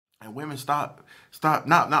man, women stop.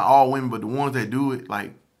 Not all women, but the ones that do it,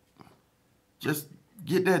 like, just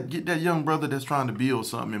get that young brother that's trying to build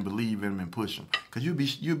something and believe in him and push him. Cause you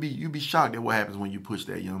be shocked at what happens when you push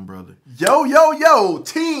that young brother. Yo,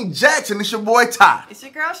 Team Jackson, it's your boy Ty. It's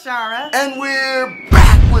your girl Shara. And we're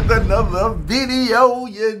back with another video.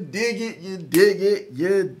 You dig it, you dig it,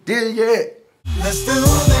 you dig it. Let's do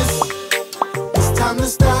this. It's time to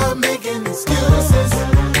start making excuses.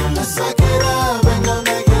 Let's suck it up and go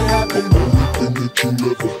make it happen. Everything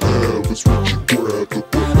that you never have is what you grab. The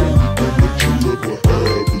only thing that you never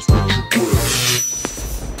have is what you grab.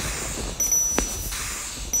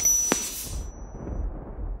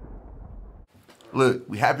 Look,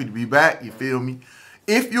 we happy to be back, you feel me?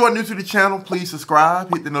 If you are new to the channel, please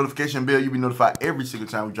subscribe, hit the notification bell. You'll be notified every single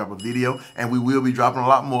time we drop a video. And we will be dropping a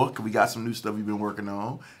lot more because we got some new stuff we've been working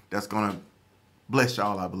on that's going to bless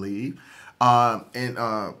y'all, I believe. What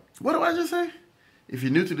do I just say? If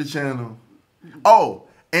you're new to the channel. Oh,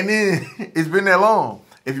 and then it's been that long.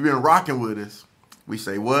 If you've been rocking with us, we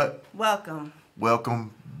say what? Welcome.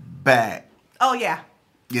 Welcome back. Oh, yeah.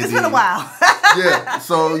 Yeah, it's been a while. Yeah,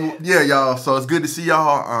 so, yeah, y'all. So it's good to see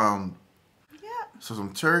y'all. So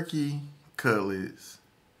some turkey cutlets.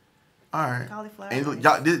 All right. Cauliflower. And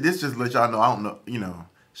y'all, this just let y'all know, I don't know, you know,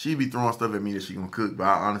 she be throwing stuff at me that she gonna cook, but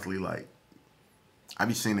I honestly, like, I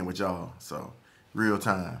be seeing it with y'all, so real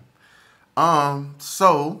time.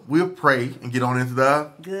 So we'll pray and get on into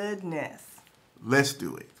the goodness. Let's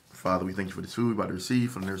do it. Father, we thank you for this food we're about to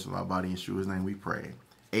receive from the nurse of our body. In Yeshua's name we pray.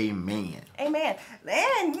 Amen. Amen.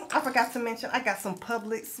 And I forgot to mention, I got some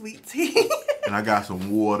Publix sweet tea. And I got some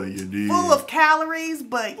water, you did. Full of calories,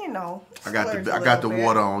 but you know. I got the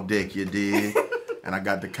water on deck, you did. And I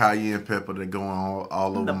got the cayenne pepper that going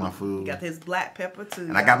all over my food. You got this black pepper too.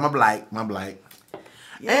 And I got my black.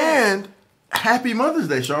 Yeah. And happy Mother's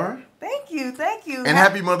Day, Shara. Thank you, thank you. And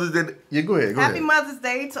happy Mother's Day. Yeah, go ahead. Happy Mother's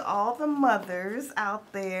Day to all the mothers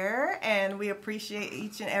out there. And we appreciate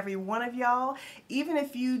each and every one of y'all. Even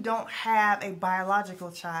if you don't have a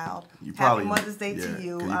biological child, happy Mother's Day to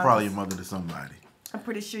you. You're probably a mother to somebody. I'm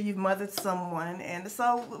pretty sure you've mothered someone. And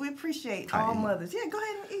so we appreciate all mothers. Yeah, go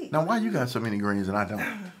ahead and eat. Now, why you got so many greens and I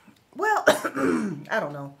don't? Well, I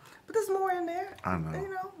don't know. But there's more in there. I know. You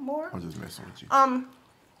know, more. I'm just messing with you.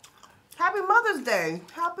 Happy Mother's Day.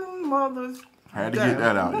 Happy Mother's Day. Had to get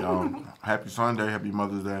that out, y'all. Happy Sunday. Happy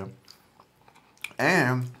Mother's Day.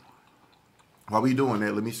 And while we doing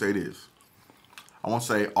that, let me say this. I want to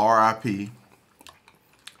say R.I.P.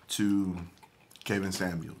 to Kevin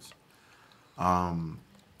Samuels.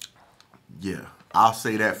 Yeah, I'll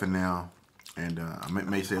say that for now. And I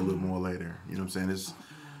may say a little more later. You know what I'm saying?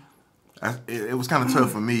 It was kind of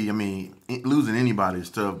tough for me. I mean, losing anybody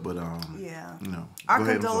is tough, but yeah, you know. Our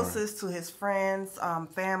condolences to his friends,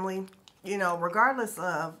 family. You know, regardless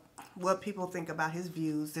of what people think about his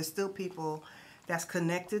views, there's still people that's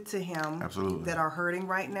connected to him. Absolutely. That are hurting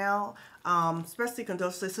right now. Especially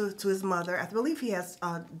condolences to his mother. I believe he has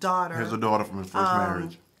a daughter. He has a daughter from his first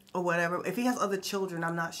marriage. Or whatever. If he has other children,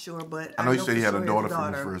 I'm not sure, but I know you said he had a daughter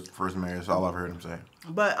from his first marriage. That's all I've heard him say.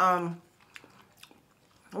 But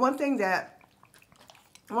one thing that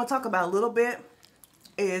I want to talk about a little bit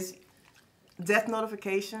is death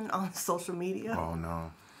notification on social media. Oh,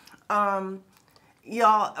 no.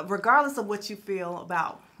 Y'all, regardless of what you feel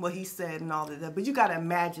about what he said and all of that, but you got to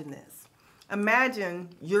imagine this. Imagine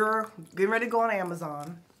you're getting ready to go on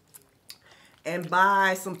Amazon and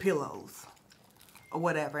buy some pillows or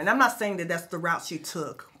whatever. And I'm not saying that that's the route she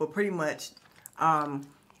took, but pretty much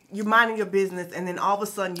you're minding your business, and then all of a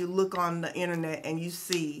sudden you look on the internet and you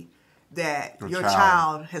see that your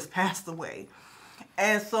child has passed away.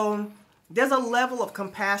 And so there's a level of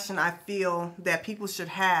compassion I feel that people should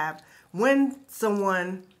have when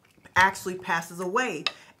someone actually passes away.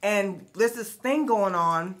 And there's this thing going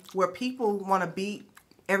on where people want to beat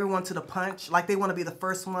everyone to the punch. Like they want to be the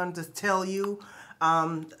first one to tell you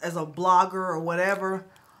as a blogger or whatever.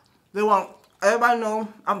 They want everybody to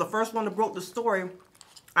know I'm the first one that broke the story.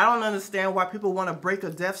 I don't understand why people want to break a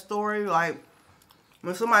death story. Like,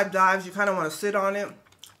 when somebody dies, you kind of want to sit on it,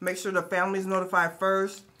 make sure the family's notified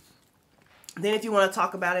first. Then if you want to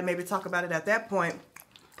talk about it, maybe talk about it at that point.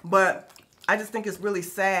 But I just think it's really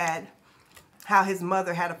sad how his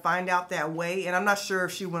mother had to find out that way. And I'm not sure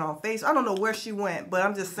if she went on Facebook. I don't know where she went, but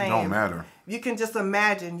I'm just saying. It don't matter. You can just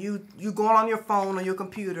imagine you going on your phone or your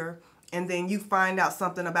computer, and then you find out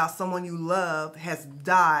something about someone you love has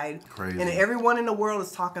died. Crazy. And everyone in the world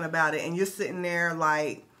is talking about it. And you're sitting there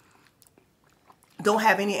like, don't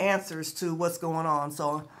have any answers to what's going on.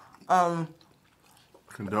 So,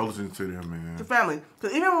 condolences to them, man. to family.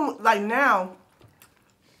 Because even like now,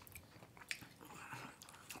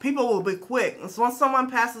 people will be quick. And so once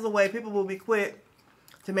someone passes away, people will be quick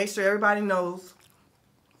to make sure everybody knows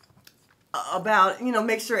about,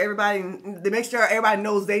 make sure everybody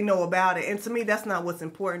knows they know about it. And to me, that's not what's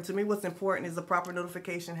important. To me, what's important is the proper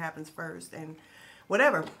notification happens first and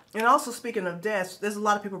whatever. And also, speaking of deaths, there's a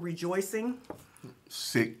lot of people rejoicing.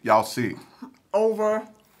 Sick. Y'all sick. Over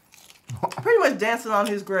pretty much dancing on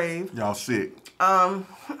his grave. Y'all sick. I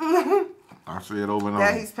say it over and over.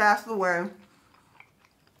 That he's passed away.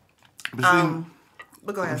 But see,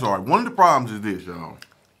 but go ahead. I'm sorry. One of the problems is this, y'all.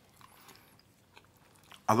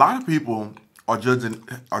 A lot of people are judging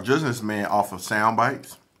this man off of sound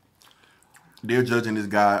bites. They're judging this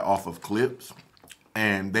guy off of clips,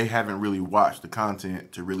 and they haven't really watched the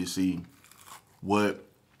content to really see what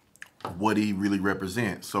he really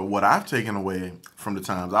represents. So what I've taken away from the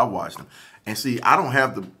times I watched him, and see,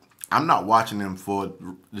 I'm not watching them for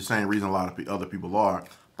the same reason a lot of other people are,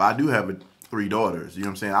 but I do have 3 daughters. You know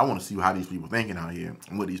what I'm saying? I want to see how these people thinking out here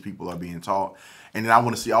and what these people are being taught. And then I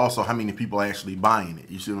want to see also how many people are actually buying it.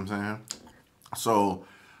 You see what I'm saying? So,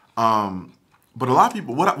 but a lot of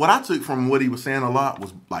people, what I took from what he was saying a lot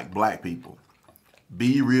was like black people.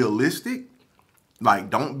 Be realistic. Like,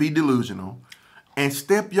 don't be delusional. And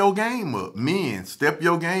step your game up. Men, step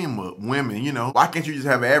your game up. Women, why can't you just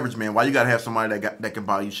have an average man? Why you got to have somebody that can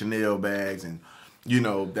buy you Chanel bags and,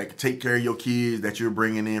 that can take care of your kids that you're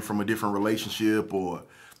bringing in from a different relationship or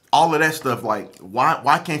all of that stuff? Like,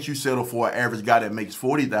 why can't you settle for an average guy that makes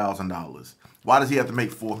 $40,000? Why does he have to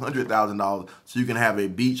make $400,000 so you can have a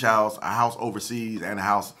beach house, a house overseas, and a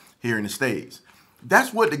house here in the States?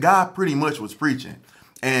 That's what the guy pretty much was preaching.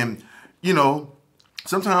 And,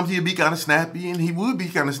 sometimes he'd be kind of snappy, and he would be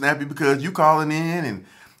kind of snappy because you calling in and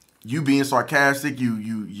you being sarcastic,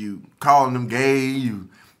 you calling them gay,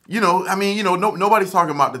 nobody's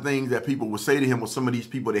talking about the things that people would say to him or some of these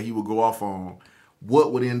people that he would go off on.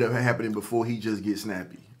 What would end up happening before he just gets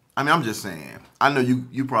snappy? I mean, I'm just saying. I know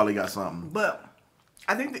you probably got something. But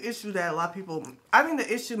I think the issue that the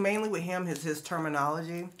issue mainly with him is his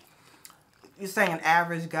terminology. You're saying an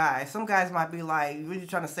average guy. Some guys might be like, what are you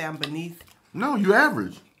trying to say, I'm beneath? No, you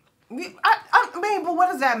average. I mean, but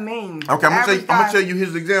what does that mean? Okay, I'm gonna tell you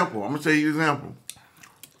his example.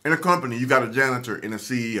 In a company, you got a janitor and a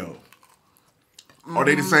CEO. Are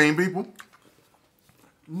they the same people?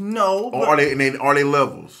 No. Or are they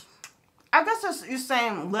levels? I guess you're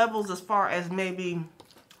saying levels as far as maybe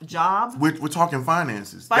jobs. We're talking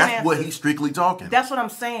finances. That's what he's strictly talking. That's what I'm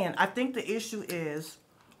saying. I think the issue is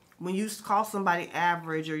when you call somebody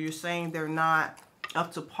average or you're saying they're not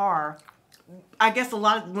up to par. I guess a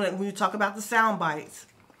lot of when you talk about the sound bites,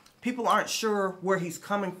 people aren't sure where he's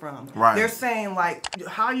coming from. Right. They're saying like,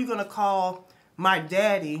 how are you gonna call my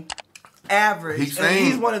daddy average?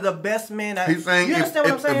 He's one of the best men. He's saying you understand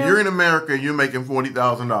what I'm saying? If you're in America, you're making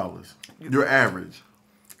 $40,000. You're average.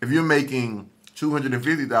 If you're making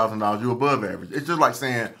 $250,000, you're above average. It's just like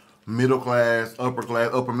saying middle class,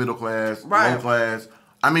 upper middle class, right. Low class.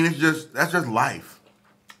 I mean, that's just life.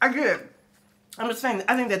 I get it. I'm just saying,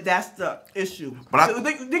 I think that's the issue. But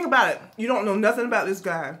think about it. You don't know nothing about this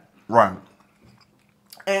guy. Right.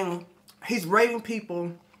 And he's rating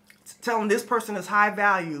people, telling this person is high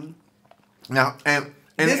value. Now, and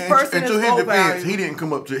this person to is his low defense, value. he didn't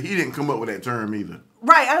come up with that term either.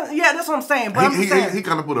 Right. Yeah, that's what I'm saying. But he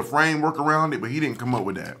kind of put a framework around it, but he didn't come up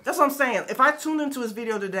with that. That's what I'm saying. If I tune into his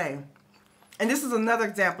video today, and this is another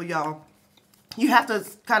example, y'all, you have to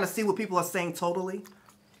kind of see what people are saying totally,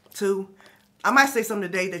 too. I might say something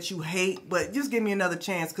today that you hate, but just give me another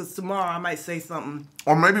chance because tomorrow I might say something.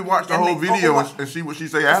 Or maybe watch the whole video and see what she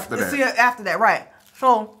say after that. See after that, right.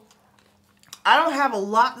 So, I don't have a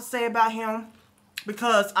lot to say about him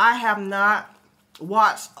because I have not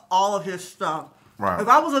watched all of his stuff. Right. If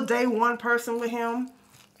I was a day one person with him,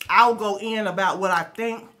 I'll go in about what I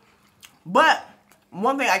think. But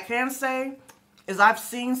one thing I can say is I've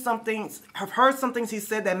heard some things he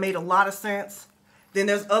said that made a lot of sense. Then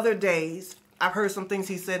there's other days I've heard some things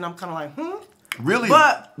he said and I'm kind of like, Really?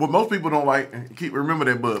 But what most people don't like, remember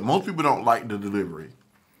that, but most people don't like the delivery.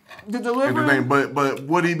 The delivery? But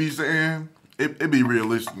what he be saying, it be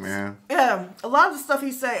realistic, man. Yeah, a lot of the stuff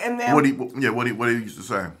he said, and then what he used to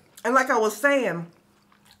say. And like I was saying,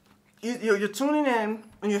 you're tuning in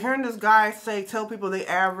and you're hearing this guy tell people they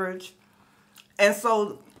average, and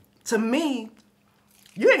so to me,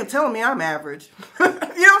 you ain't telling me I'm average. You know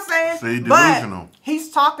what I'm saying? See, delusional. But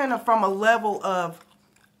he's talking from a level of,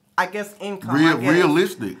 I guess, income.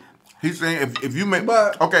 Realistic. He's saying if you make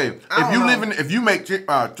if you make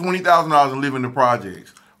 $20,000 and live in the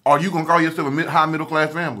projects, are you gonna call yourself a high middle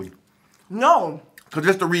class family? No. Because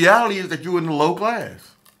just the reality is that you're in the low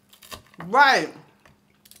class. Right.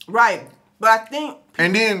 Right. But I think...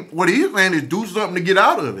 And then what he's saying is do something to get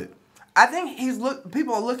out of it. I think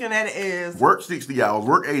people are looking at it as... Work 60 hours,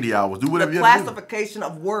 work 80 hours, do whatever the you have to do. classification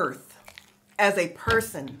of worth as a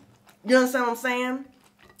person. You understand what I'm saying?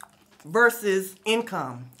 Versus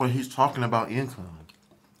income. But he's talking about income.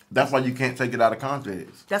 That's why you can't take it out of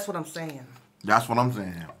context. That's what I'm saying. That's what I'm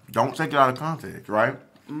saying. Don't take it out of context, right?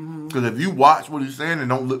 Because if you watch what he's saying and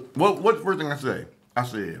don't look... What's the first thing I say? I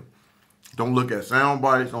said, don't look at sound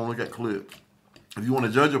bites, don't look at clips. If you want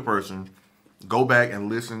to judge a person, go back and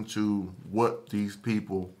listen to what these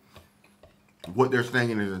people, what they're saying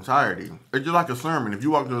in its entirety. It's just like a sermon. If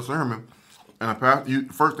you walk to a sermon and a pastor,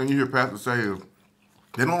 first thing you hear a pastor say is,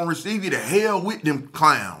 they don't receive you to hell with them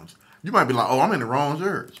clowns. You might be like, oh, I'm in the wrong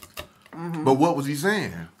church. But what was he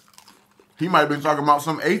saying? He might have been talking about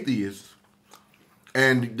some atheists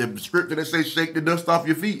and the scripture that says shake the dust off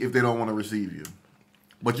your feet if they don't want to receive you.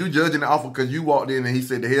 But you judging it off because you walked in and he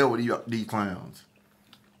said, the hell with these clowns.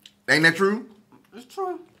 Ain't that true? It's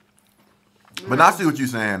true. But I see what you're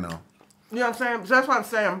saying, though. You know what I'm saying? So that's what I'm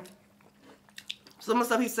saying. Some of the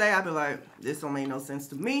stuff he say, I'd be like, this don't make no sense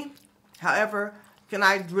to me. However, can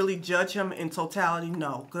I really judge him in totality?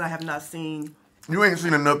 No, because I have not seen... You ain't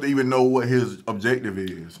seen enough to even know what his objective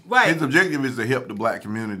is. Right. His objective is to help the black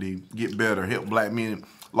community get better, help black men.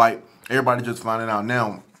 Like, everybody just finding out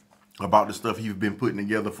now about the stuff he's been putting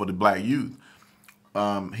together for the black youth.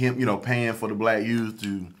 Him, paying for the black youth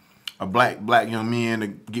to... black young men to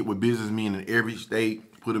get with businessmen in every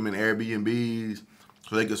state, put them in Airbnbs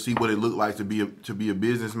so they can see what it looked like to be a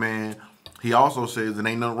businessman. He also says it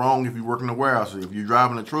ain't nothing wrong if you work in a warehouse. If you're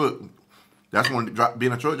driving a truck, that's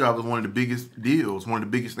being a truck driver is one of the biggest deals, one of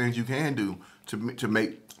the biggest things you can do to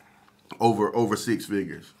make over 6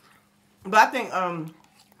 figures. But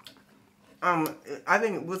I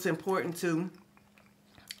think what's important too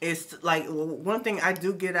is like one thing I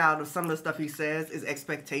do get out of some of the stuff he says is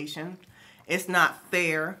expectation. It's not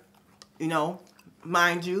fair,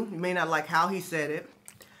 mind you may not like how he said it,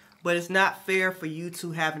 but it's not fair for you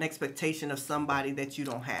to have an expectation of somebody that you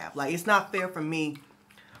don't have. Like, it's not fair for me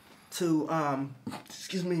to,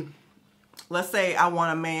 let's say I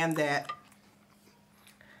want a man that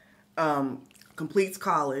completes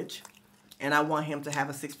college and I want him to have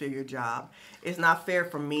a 6-figure job. It's not fair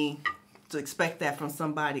for me to expect that from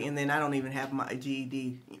somebody and then I don't even have my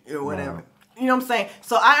GED or whatever. Wow. You know what I'm saying?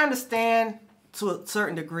 So I understand to a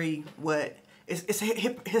certain degree what it's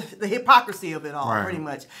the hypocrisy of it all, right. Pretty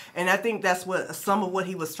much. And I think that's what some of what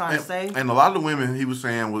he was trying to say. And a lot of the women he was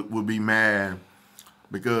saying would be mad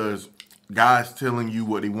because guys telling you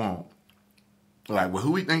what he want. Like, well,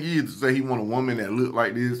 who he think he is to say he want a woman that look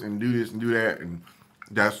like this and do this and do that and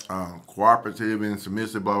that's cooperative and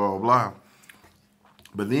submissive, blah, blah, blah.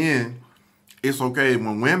 But then it's okay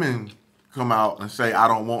when women come out and say, I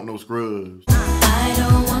don't want no scrubs. I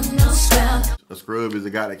don't want no scrubs. A scrub is a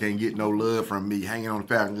guy that can't get no love from me, hanging on the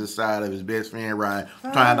passenger side of his best friend ride,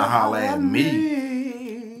 trying to holler at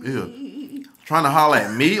me. Yeah. Trying to holler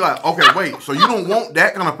at me? Like, okay, wait, so you don't want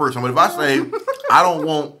that kind of person. But if I say, I don't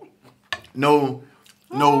want I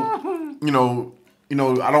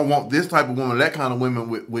don't want this type of woman, that kind of woman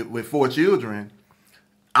with 4 children,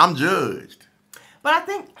 I'm judged. But I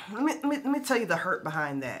think, let me tell you the hurt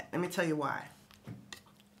behind that. Let me tell you why.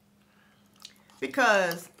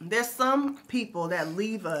 Because there's some people that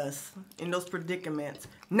leave us in those predicaments.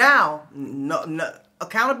 Now, no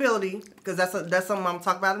accountability, because that's something I'm going to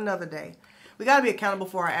talk about another day. We got to be accountable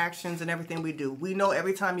for our actions and everything we do. We know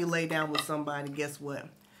every time you lay down with somebody, guess what?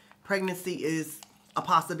 Pregnancy is a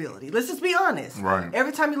possibility. Let's just be honest. Right.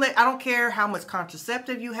 Every time you I don't care how much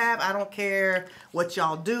contraceptive you have. I don't care what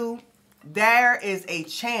y'all do. There is a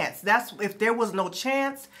chance. If there was no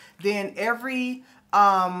chance, then every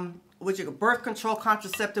birth control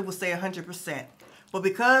contraceptive would say 100%. But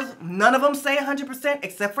because none of them say 100%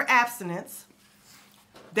 except for abstinence,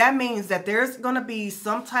 that means that there's going to be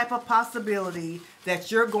some type of possibility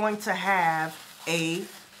that you're going to have a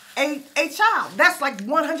child. That's like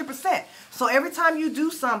 100%. So every time you do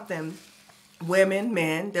something, women,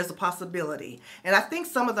 men, there's a possibility. And I think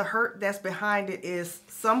some of the hurt that's behind it is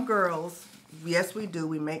some girls, yes we do,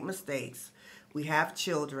 we make mistakes. We have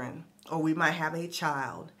children, or we might have a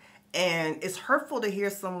child. And it's hurtful to hear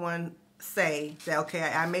someone say that, okay,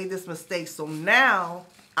 I made this mistake, so now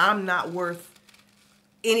I'm not worth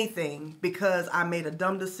anything because I made a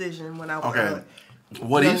dumb decision when I was okay.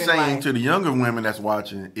 What he's saying to the younger women that's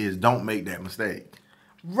watching is don't make that mistake.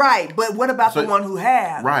 Right, but what about the one who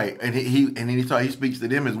have? Right, and he speaks to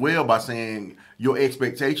them as well by saying your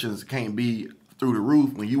expectations can't be through the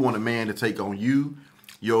roof when you want a man to take on you,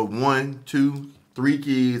 your 1, 2, 3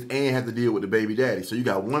 kids, and have to deal with the baby daddy. So you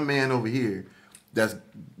got one man over here that's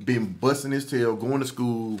been busting his tail, going to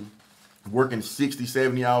school, working 60,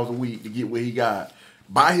 70 hours a week to get what he got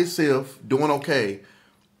by himself, doing okay.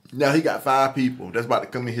 Now he got 5 people that's about to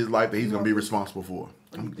come in his life that he's going to be responsible for.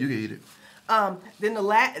 You can eat it. Then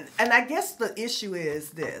and I guess the issue is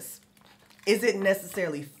this. Is it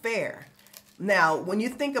necessarily fair? Now, when you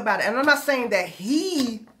think about it, and I'm not saying that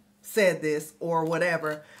he said this or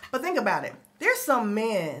whatever, but think about it. There's some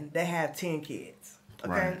men that have 10 kids.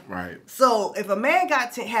 Okay? Right. So if a man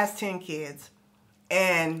has 10 kids,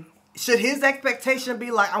 and should his expectation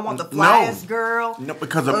be like, I want the flyest girl? No,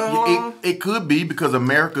 because it could be because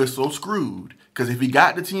America is so screwed. Because if he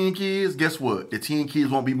got the 10 kids, guess what? The 10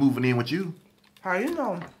 kids won't be moving in with you. How you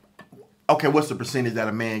know? Okay, what's the percentage that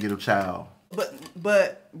a man get a child?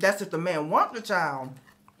 But that's if the man wants the child.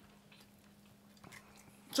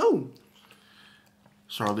 2.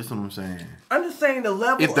 Charlotte, listen to what I'm saying. I'm just saying the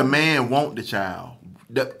level. If the man want the child,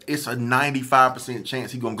 it's a 95%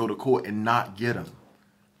 chance he's going to go to court and not get him.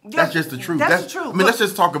 That's just the truth. That's the truth. I mean, let's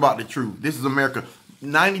just talk about the truth. This is America.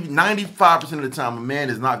 95% of the time, a man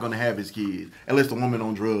is not going to have his kids unless the woman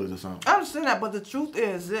on drugs or something. I understand that, but the truth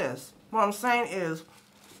is this. What I'm saying is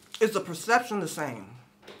the perception the same?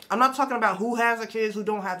 I'm not talking about who has the kids, who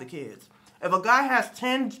don't have the kids. If a guy has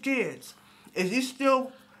 10 kids, is he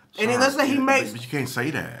still... And then let's say he makes... But you can't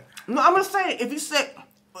say that. No, I'm just saying, if you say...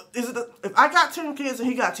 if I got 10 kids and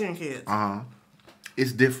he got 10 kids...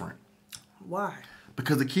 It's different. Why?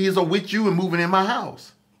 Because the kids are with you and moving in my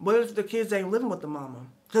house. What if the kids ain't living with the mama?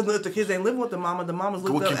 Because if the kids ain't living with the mama's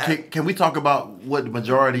living with Can we talk about what the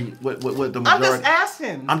majority... What the majority... I'm just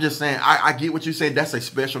asking. I'm just saying, I get what you say. That's a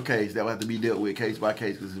special case that will have to be dealt with case by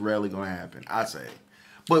case because it's rarely going to happen, I say.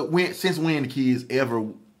 But since when the kids ever...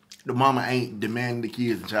 The mama ain't demanding the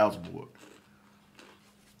kids and child support.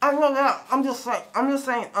 I know that. I'm just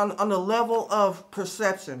saying on the level of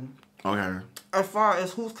perception. Okay. As far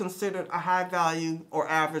as who's considered a high value or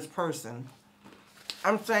average person.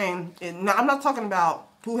 I'm saying, I'm not talking about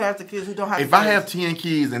who has the kids, who don't have the kids. If I have 10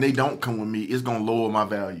 kids and they don't come with me, it's going to lower my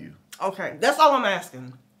value. Okay. That's all I'm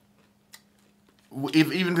asking.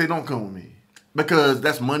 Even if they don't come with me. Because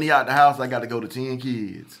that's money out the house, I got to go to 10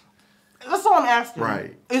 kids. That's all I'm asking.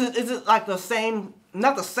 Right. Is it like the same,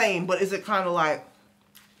 not the same, but is it kind of like,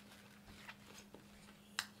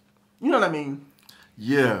 you know what I mean?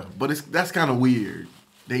 Yeah, but that's kind of weird.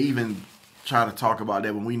 They even try to talk about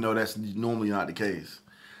that when we know that's normally not the case.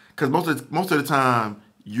 Because most of the time,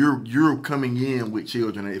 you're coming in with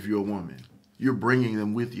children if you're a woman. You're bringing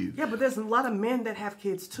them with you. Yeah, but there's a lot of men that have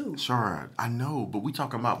kids too. Sure, I know, but we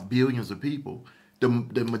talking about billions of people. The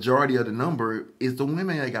majority of the number is the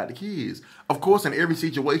women that got the kids. Of course, in every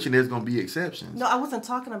situation, there's going to be exceptions. No, I wasn't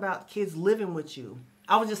talking about kids living with you.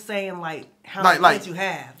 I was just saying, like, how many kids you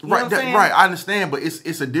have. You know what I'm saying? Right, I understand, but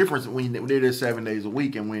it's a difference when they're there 7 days a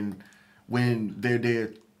week and when they're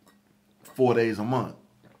there 4 days a month.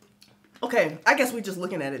 Okay, I guess we're just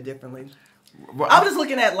looking at it differently. I'm just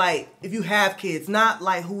looking at, like, if you have kids, not,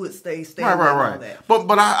 like, who would stay with and all that.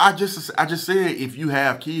 But I just said if you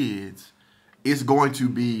have kids... It's going to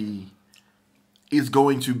be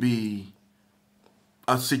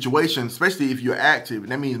a situation, especially if you're active,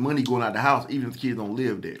 and that means money going out the house, even if the kids don't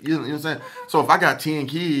live there. You know what I'm saying? So if I got 10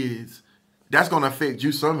 kids, that's going to affect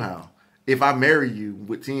you somehow. If I marry you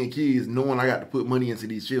with 10 kids, knowing I got to put money into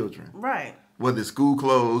these children. Right. Whether it's school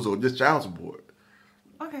clothes or just child support.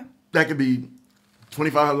 Okay. That could be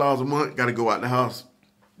 $2,500 a month, got to go out the house.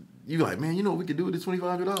 You're like, man, you know what we could do with this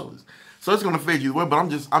 $2,500? So it's gonna affect you, but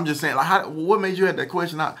I'm just saying, like, what made you have that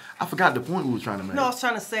question? I forgot the point we were trying to make. No, I was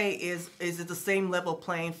trying to say is it the same level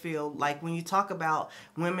playing field? Like when you talk about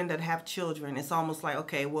women that have children, it's almost like,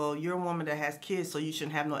 okay, well, you're a woman that has kids, so you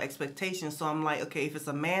shouldn't have no expectations. So I'm like, okay, if it's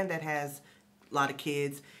a man that has a lot of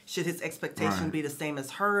kids, should his expectation be the same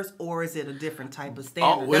as hers, or is it a different type of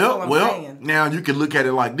standard? That's all I'm saying. Now you can look at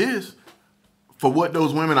it like this. For what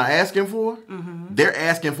those women are asking for, they're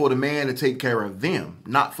asking for the man to take care of them,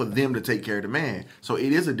 not for them to take care of the man. So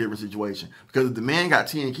it is a different situation. Because if the man got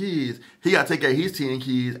 10 kids, he got to take care of his 10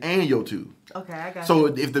 kids and your 2. Okay, I got so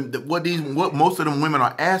if what most of them women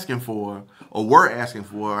are asking for, or were asking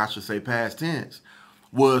for, I should say past tense,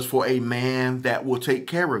 was for a man that will take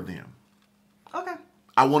care of them. Okay.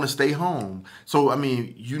 I want to stay home. So, I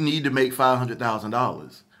mean, you need to make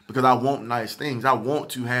 $500,000 because I want nice things. I want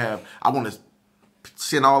to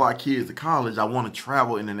send all our kids to college. I want to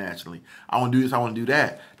travel internationally. I want to do this. I want to do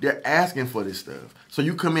that. They're asking for this stuff. So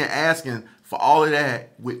you come in asking for all of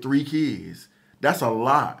that with 3 kids. That's a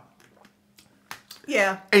lot.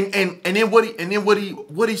 Yeah. And then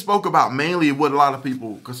what he spoke about mainly, what a lot of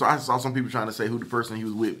people, because I saw some people trying to say who the person he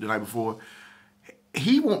was with the night before.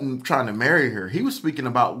 He wasn't trying to marry her. He was speaking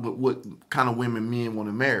about what kind of women men want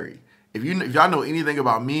to marry. If y'all know anything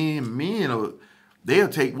about men, they'll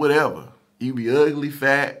take whatever. You be ugly,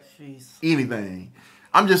 fat, anything.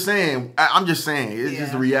 I'm just saying. It's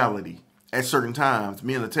just the reality. At certain times,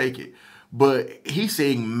 men will take it. But he's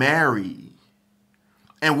saying marry,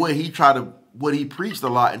 and what he preached a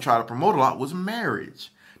lot and tried to promote a lot was marriage.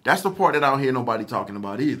 That's the part that I don't hear nobody talking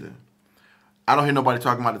about either. I don't hear nobody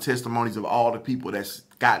talking about the testimonies of all the people that's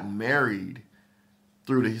gotten married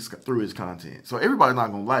through his content. So everybody's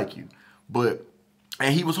not gonna like you,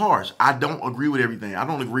 and he was harsh. I don't agree with everything. I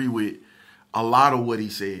don't agree with a lot of what he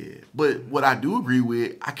said, but what I do agree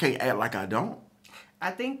with, I can't act like I don't.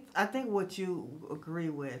 I think what you agree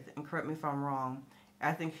with, and correct me if I'm wrong,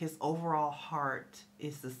 I think his overall heart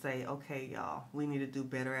is to say, okay, y'all, we need to do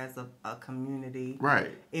better as a community.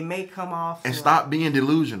 Right. It may come off and stop being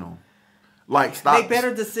delusional. Like, stop. Make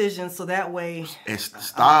better decisions so that way. And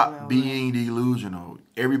stop being delusional.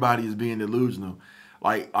 Everybody is being delusional.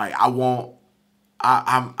 Like I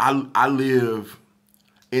live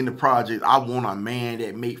in the project. I want a man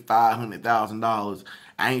that make $500,000.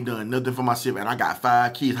 I ain't done nothing for myself, and I got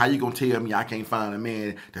 5 kids. How you gonna tell me I can't find a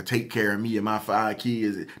man to take care of me and my 5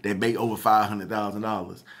 kids that make over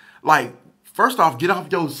 $500,000? Like, first off, get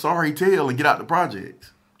off your sorry tail and get out the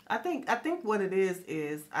project. I think what it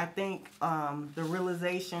is I think the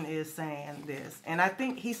realization is saying this, and I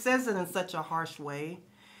think he says it in such a harsh way,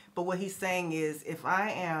 but what he's saying is, if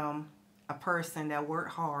I am a person that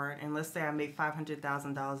worked hard, and let's say I make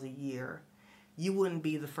 $500,000 a year, you wouldn't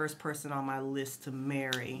be the first person on my list to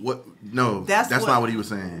marry. What? No, that's not what he was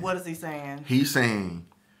saying. What is he saying? He's saying,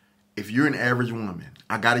 if you're an average woman,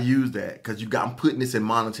 I got to use that because I'm putting this in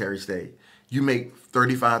monetary state. You make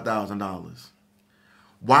 $35,000.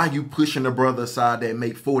 Why are you pushing a brother aside that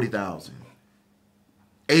make $40,000?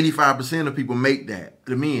 85% of people make that.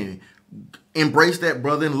 The men embrace that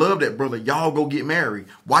brother and love that brother. Y'all go get married.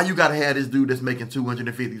 Why you gotta have this dude that's making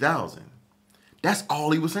 $250,000? That's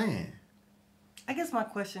all he was saying. I guess my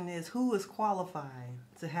question is, who is qualified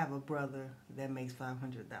to have a brother that makes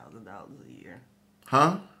 $500,000 a year?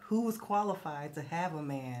 Huh? Who is qualified to have a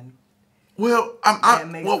man? Well,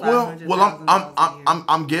 I'm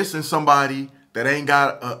guessing somebody that ain't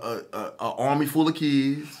got a army full of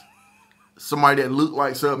kids. Somebody that look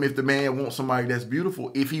like something. If the man wants somebody that's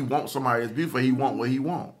beautiful, if he wants somebody that's beautiful, he want what he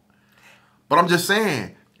want. But I'm just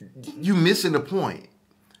saying, you missing the point.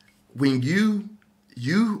 When you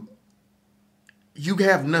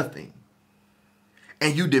have nothing,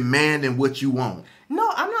 and you demanding what you want. No,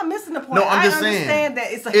 I'm not missing the point. No, I'm just saying. I understand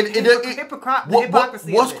that it's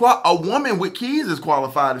hypocrisy. A woman with kids is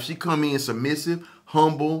qualified if she come in submissive,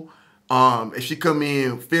 humble. If she come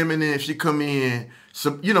in feminine, if she come in,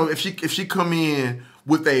 if she come in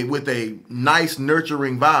with a nice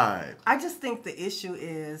nurturing vibe. I just think the issue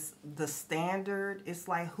is the standard. It's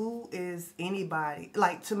like, who is anybody?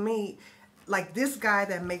 Like, to me, like this guy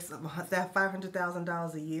that makes that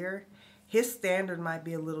 $500,000 a year, his standard might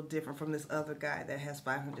be a little different from this other guy that has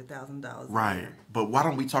 $500,000. Right, but why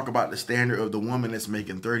don't we talk about the standard of the woman that's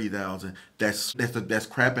making $30,000? That's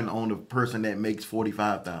crapping on the person that makes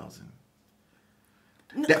 $45,000.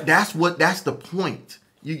 That's the point.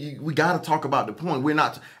 We got to talk about the point. We're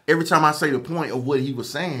not. Every time I say the point of what he was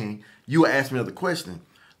saying, you ask me another question.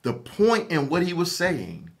 The point in what he was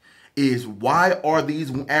saying is, why are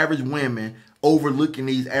these average women overlooking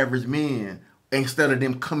these average men instead of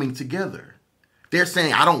them coming together? They're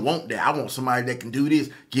saying, I don't want that. I want somebody that can do this.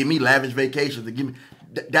 Give me lavish vacations. To give me.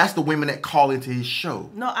 That's the women that call into his show.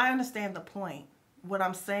 No, I understand the point. What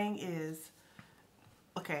I'm saying is,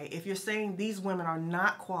 okay, if you're saying these women are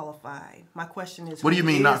not qualified, my question is, what do you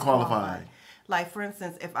mean not qualified? Like, for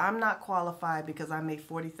instance, if I'm not qualified because I make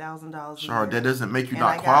 $40,000 a Sure, year, that doesn't make you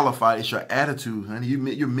not qualified. It's your attitude, honey.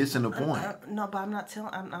 You're missing the point. No, but I'm not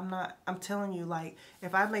telling. I'm telling you, like,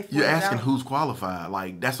 if I make $40,000, you're asking who's qualified.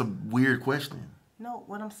 Like, that's a weird question. No,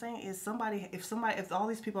 what I'm saying is if all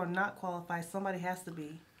these people are not qualified, somebody has to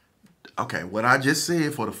be. Okay, what I just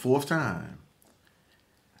said for the 4th time.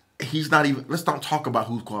 He's not even. Let's not talk about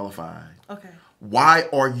who's qualified. Okay. Why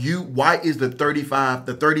is the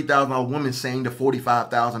 $30,000 woman saying the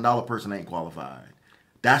 $45,000 person ain't qualified?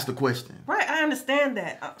 That's the question. Right, I understand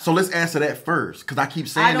that. So let's answer that first, because I keep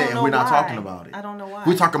saying that and we're not talking about it. I don't know why.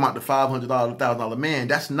 We're talking about the $500,000 man.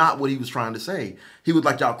 That's not what he was trying to say. He was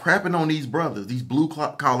like, y'all crapping on these brothers, these blue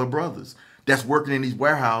collar brothers that's working in these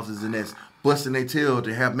warehouses and that's busting their tail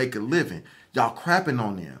to make a living. Y'all crapping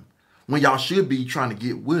on them when y'all should be trying to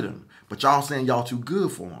get with them. But y'all saying y'all too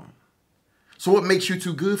good for him. So what makes you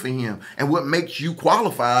too good for him? And what makes you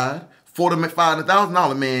qualified for the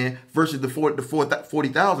 $500,000 man versus the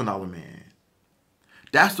 $40,000 man?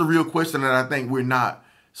 That's the real question that I think we're not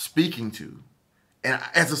speaking to, and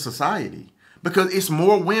as a society, because it's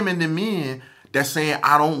more women than men that's saying,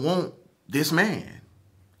 I don't want this man.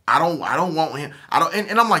 I don't want him.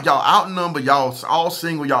 And I'm like, y'all outnumbered, y'all all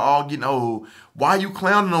single, y'all all getting old. Why are you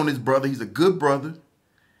clowning on this brother? He's a good brother.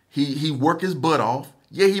 He work his butt off.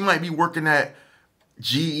 Yeah, he might be working at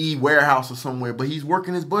GE warehouse or somewhere, but he's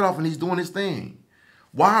working his butt off and he's doing his thing.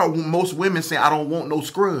 Why are most women saying, I don't want no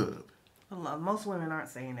scrub? Well, most women aren't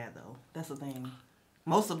saying that, though. That's the thing.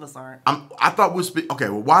 Most of us aren't. I thought okay,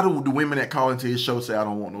 well, why do the women that call into his show say, I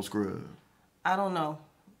don't want no scrub? I don't know.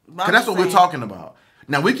 Because that's what we're talking about.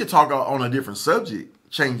 Now, we could talk on a different subject,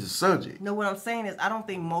 change the subject. No, what I'm saying is I don't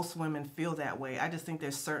think most women feel that way. I just think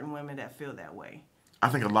there's certain women that feel that way. I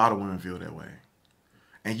think a lot of women feel that way.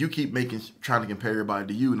 And you keep trying to compare everybody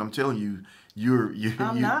to you, and I'm telling you,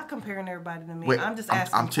 I'm not comparing everybody to me. Wait, I'm just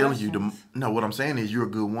asking I'm telling questions. you, what I'm saying is you're a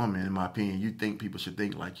good woman, in my opinion. You think people should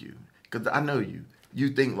think like you. Because I know you. You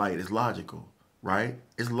think like it's logical, right?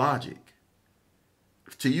 It's logic.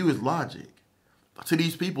 To you, it's logic. To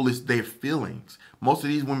these people, it's their feelings. Most of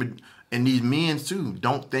these women, and these men too,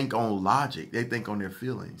 don't think on logic. They think on their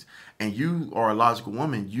feelings. And you are a logical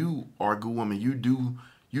woman. You are a good woman.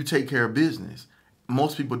 You take care of business.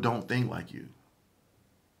 Most people don't think like you.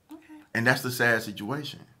 Okay. And that's the sad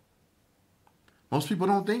situation. Most people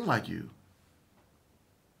don't think like you.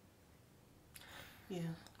 Yeah.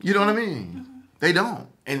 You know what I mean? Mm-hmm. They don't.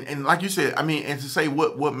 And like you said, I mean, and to say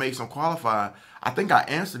what makes them qualified, I think I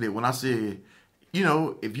answered it when I said, you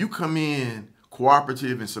know, if you come in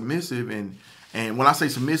cooperative and submissive, and when I say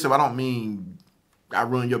submissive, I don't mean I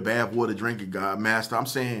run your bad water drinking God master. I'm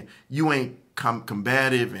saying you ain't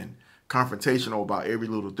combative and confrontational about every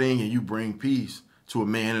little thing, and you bring peace to a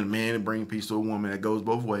man, and a man bring peace to a woman. That goes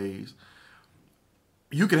both ways.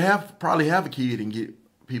 You could probably have a kid and get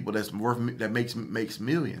people that makes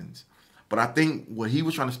millions. But I think what he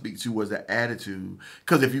was trying to speak to was that attitude.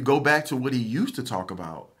 Because if you go back to what he used to talk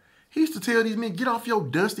about, he used to tell these men, get off your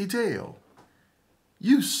dusty tail.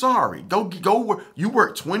 You sorry. Go work. You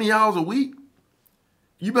work 20 hours a week.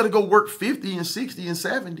 You better go work 50 and 60 and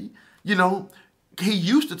 70. You know, he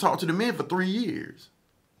used to talk to the men for 3 years.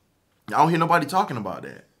 I don't hear nobody talking about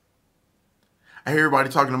that. I hear everybody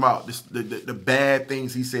talking about the bad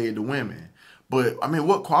things he said to women. But, I mean,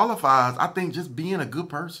 what qualifies, I think, just being a good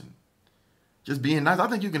person. Just being nice. I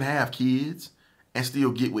think you can have kids and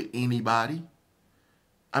still get with anybody.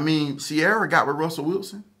 I mean, Sierra got with Russell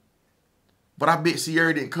Wilson. But I bet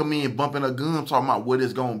Sierra didn't come in bumping her gum talking about what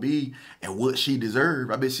it's going to be and what she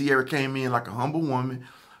deserved. I bet Sierra came in like a humble woman,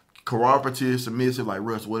 cooperative, submissive, like,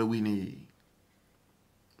 Russ, what do we need?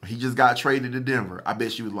 He just got traded to Denver. I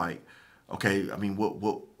bet she was like, okay, I mean,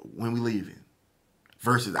 when we leaving?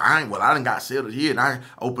 Versus, I done got settled here and I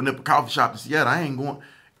opened up a coffee shop in Seattle. I ain't going.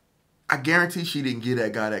 I guarantee she didn't give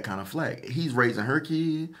that guy that kind of flack. He's raising her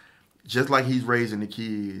kid just like he's raising the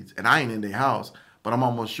kids. And I ain't in their house, but I'm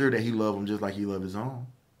almost sure that he loved them just like he loved his own.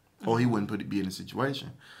 Or he wouldn't be in the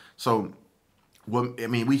situation. So,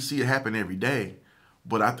 we see it happen every day.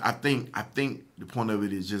 But I think the point of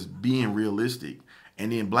it is just being realistic.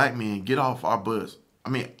 And then black men, get off our butts. I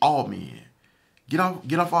mean, all men. Get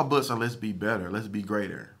off our butts and let's be better. Let's be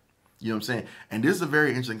greater. You know what I'm saying? And this is a very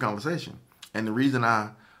interesting conversation. And the reason I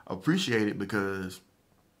appreciate it because,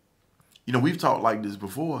 you know, we've talked like this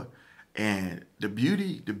before. And the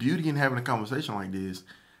beauty in having a conversation like this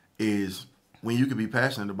is when you can be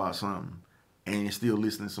passionate about something and still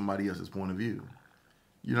listening to somebody else's point of view.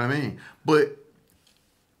 You know what I mean? But,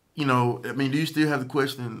 you know, I mean, do you still have the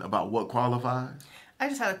question about what qualifies? I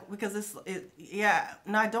just had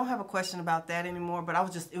I don't have a question about that anymore, but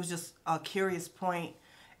it was just a curious point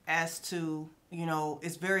as to, you know,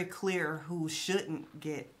 it's very clear who shouldn't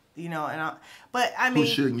get, you know, who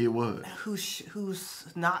shouldn't get what? Who's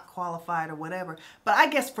not qualified or whatever. But I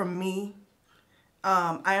guess for me,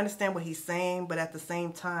 I understand what he's saying, but at the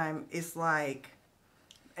same time, it's like,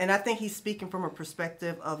 and I think he's speaking from a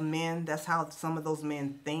perspective of men. That's how some of those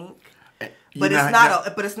men think. But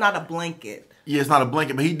it's not a blanket. Yeah, it's not a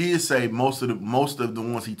blanket. But he did say most of the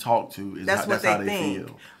ones he talked to is that's how they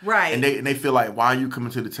feel. Right. And they feel like, why are you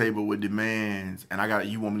coming to the table with demands? And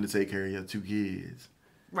you want me to take care of your 2 kids.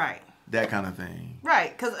 Right. That kind of thing.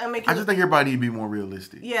 Right. Because I just think everybody need to be more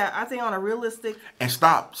realistic. Yeah, I think on a realistic. And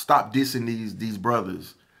stop dissing these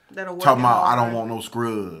brothers. That are talking about hard. I don't want no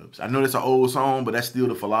scrubs. I know that's an old song, but that's still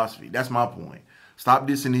the philosophy. That's my point. Stop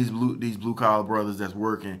dissing these blue collar brothers that's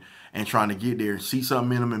working and trying to get there. See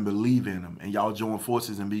something in them and believe in them, and y'all join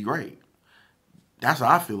forces and be great. That's how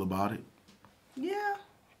I feel about it. Yeah,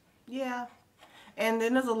 yeah. And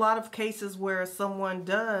then there's a lot of cases where someone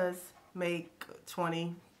does make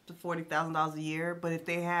 $20,000 to $40,000 a year, but if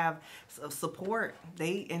they have support,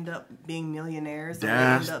 they end up being millionaires. Or they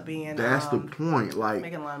end up being that's the point. Like,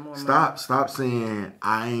 making a lot more stop money. saying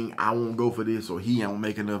I won't go for this, or he won't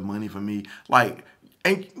make enough money for me. Like,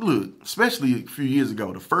 and look, especially a few years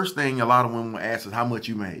ago, the first thing a lot of women would ask is how much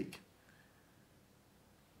you make.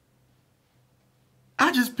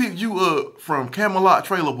 I just picked you up from Camelot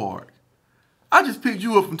Trailer Park. I just picked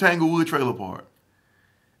you up from Tanglewood Trailer Park.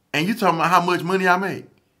 And you talking about how much money I make.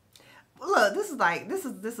 Look, this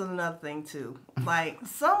is another thing too. Like,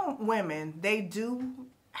 some women, they do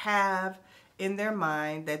have in their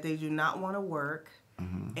mind that they do not want to work,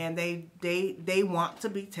 and they want to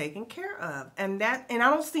be taken care of. And I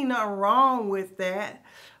don't see nothing wrong with that.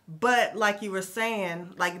 But like you were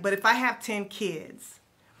saying, but if I have 10 kids,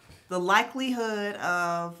 the likelihood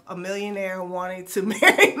of a millionaire wanting to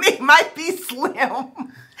marry me might be slim.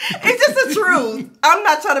 It's just the truth. I'm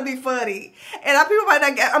not trying to be funny. And people might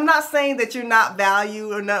not get, I'm not saying that you're not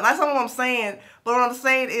valued or nothing. That's not what I'm saying. But what I'm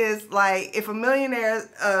saying is, like, if a millionaire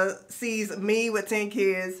sees me with 10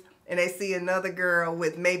 kids and they see another girl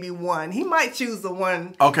with maybe one, he might choose the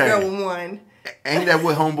one girl with one. Ain't that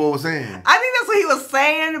what homeboy was saying? I think that's what he was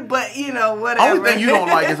saying, but whatever. Only thing you don't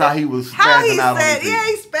like is how he was spazzing out on you. Yeah,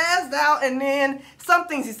 he spazzed out, and then some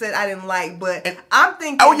things he said I didn't like, but I'm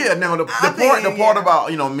thinking. Oh yeah, now the part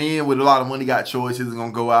about men with a lot of money got choices and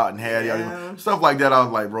gonna go out and have stuff like that. I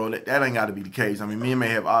was like, bro, that ain't got to be the case. I mean, men may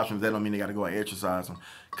have options. That don't mean they got to go out and exercise them.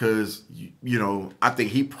 Cause I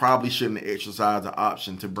think he probably shouldn't have exercised the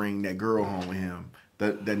option to bring that girl home with him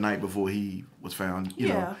that night before he was found. You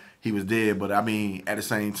know. He was dead, but I mean, at the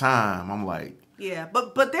same time, I'm like... Yeah,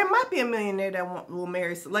 but there might be a millionaire that will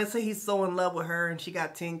marry... Let's say he's so in love with her and she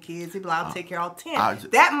got 10 kids. He'd be like, I'll take care of all 10.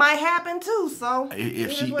 That might happen too, so...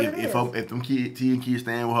 If them 10 kids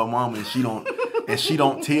staying with her mama and she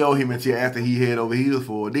don't tell him until after he head over heels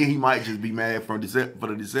for her, then he might just be mad for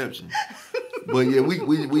the deception. But yeah, we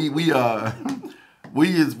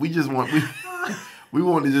just want... We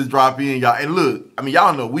want to just drop in, y'all. And look, I mean,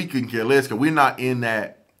 y'all know we couldn't care less because we're not in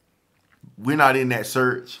that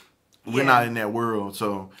search. We're not in that world.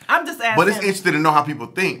 So I'm just asking. But it's interesting to know how people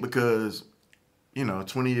think because,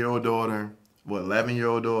 20-year-old daughter,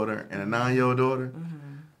 11-year-old daughter, and a 9-year-old daughter.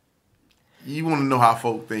 You want to know how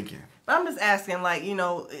folk thinking. But I'm just asking,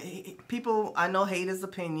 people, I know hate is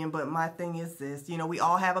opinion, but my thing is this. We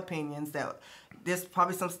all have opinions that... There's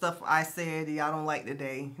probably some stuff I said y'all don't like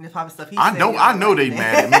today. And there's probably stuff he said. I know they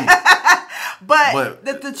mad at me. But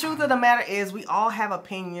the truth of the matter is we all have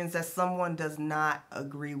opinions that someone does not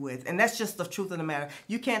agree with. And that's just the truth of the matter.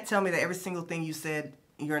 You can't tell me that every single thing you said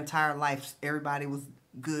your entire life, everybody was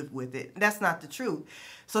good with it. That's not the truth.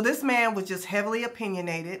 So this man was just heavily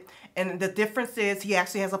opinionated. And the difference is he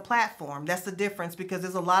actually has a platform. That's the difference because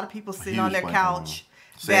there's a lot of people sitting on their couch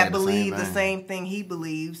that believe the same thing he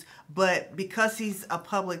believes, but because he's a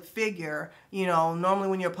public figure, normally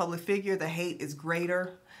when you're a public figure, the hate is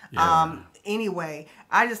greater. Yeah. Anyway,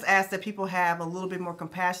 I just ask that people have a little bit more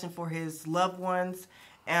compassion for his loved ones,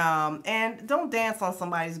 and don't dance on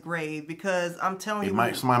somebody's grave because I'm telling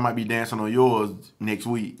you, somebody might be dancing on yours next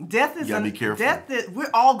week. Death is you gotta be careful.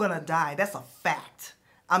 We're all gonna die. That's a fact.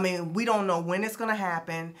 I mean, we don't know when it's gonna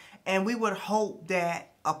happen, and we would hope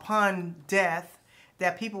that upon death,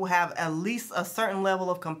 that people have at least a certain level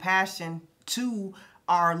of compassion to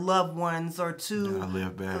our loved ones or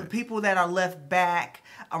to people that are left back,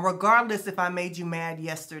 regardless if I made you mad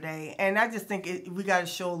yesterday. And I just think we got to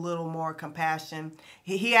show a little more compassion.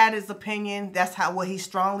 He had his opinion. That's what he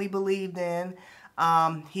strongly believed in.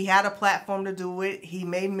 He had a platform to do it. He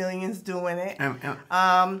made millions doing it. And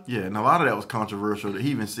a lot of that was controversial. He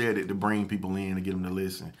even said it to bring people in to get them to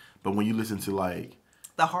listen. But when you listen to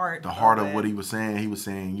the heart of what he was saying,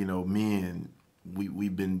 men,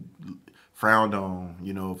 we've been frowned on,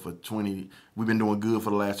 for we've been doing good for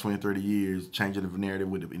the last 20, 30 years, changing the narrative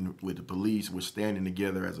with the police. We're standing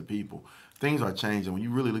together as a people. Things are changing. When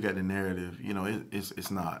you really look at the narrative,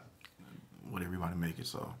 it's not what everybody make it.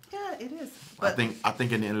 So yeah, it is. But I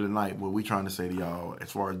think at the end of the night, what we're trying to say to y'all,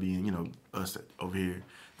 as far as being, us over here,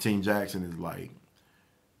 Team Jackson is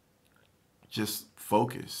just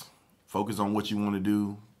focus. Focus on what you want to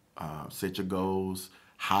do. Set your goals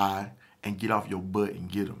high and get off your butt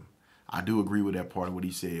and get them. I do agree with that part of what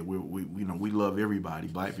he said. We love everybody,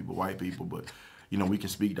 black people, white people, but we can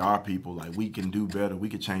speak to our people. We can do better. We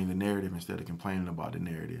can change the narrative instead of complaining about the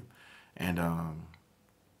narrative.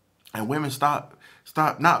 And women stop.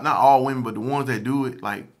 Not all women, but the ones that do it,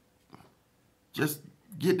 like, just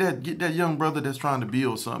get that young brother that's trying to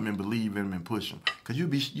build something and believe in him and push him. Cause you'll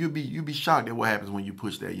be shocked at what happens when you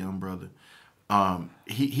push that young brother.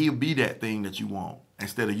 He'll be that thing that you want,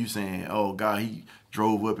 instead of you saying, "Oh God, he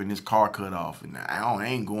drove up and his car cut off, and I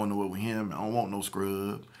ain't going nowhere with him. I don't want no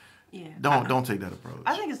scrub." Yeah. Don't take that approach.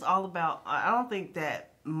 I think it's all about. I don't think that.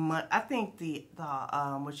 I think the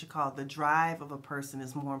what you call the drive of a person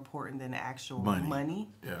is more important than the actual money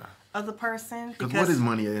of the person. Because what is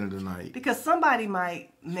money at the end of the night? Because somebody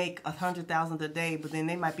might make $100,000 a day, but then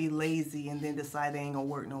they might be lazy and then decide they ain't gonna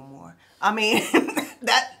work no more. I mean,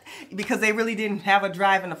 because they really didn't have a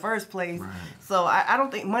drive in the first place. Right. So I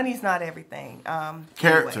don't think money's not everything.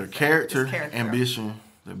 Character, ambition,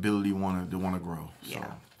 the ability to want to grow. So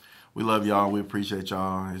yeah. We love y'all. We appreciate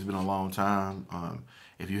y'all. It's been a long time.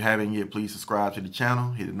 If you haven't yet, please subscribe to the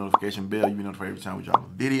channel. Hit the notification bell. You'll be notified every time we drop a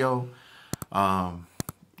video.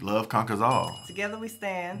 Love conquers all. Together we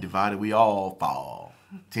stand. Divided we all fall.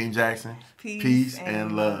 Team Jackson, peace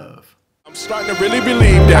and love. I'm starting to really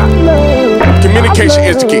believe that communication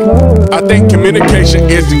is the key. I think communication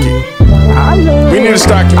is the key. We need to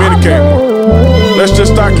start communicating more. Let's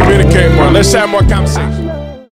just start communicating more. Let's have more conversation.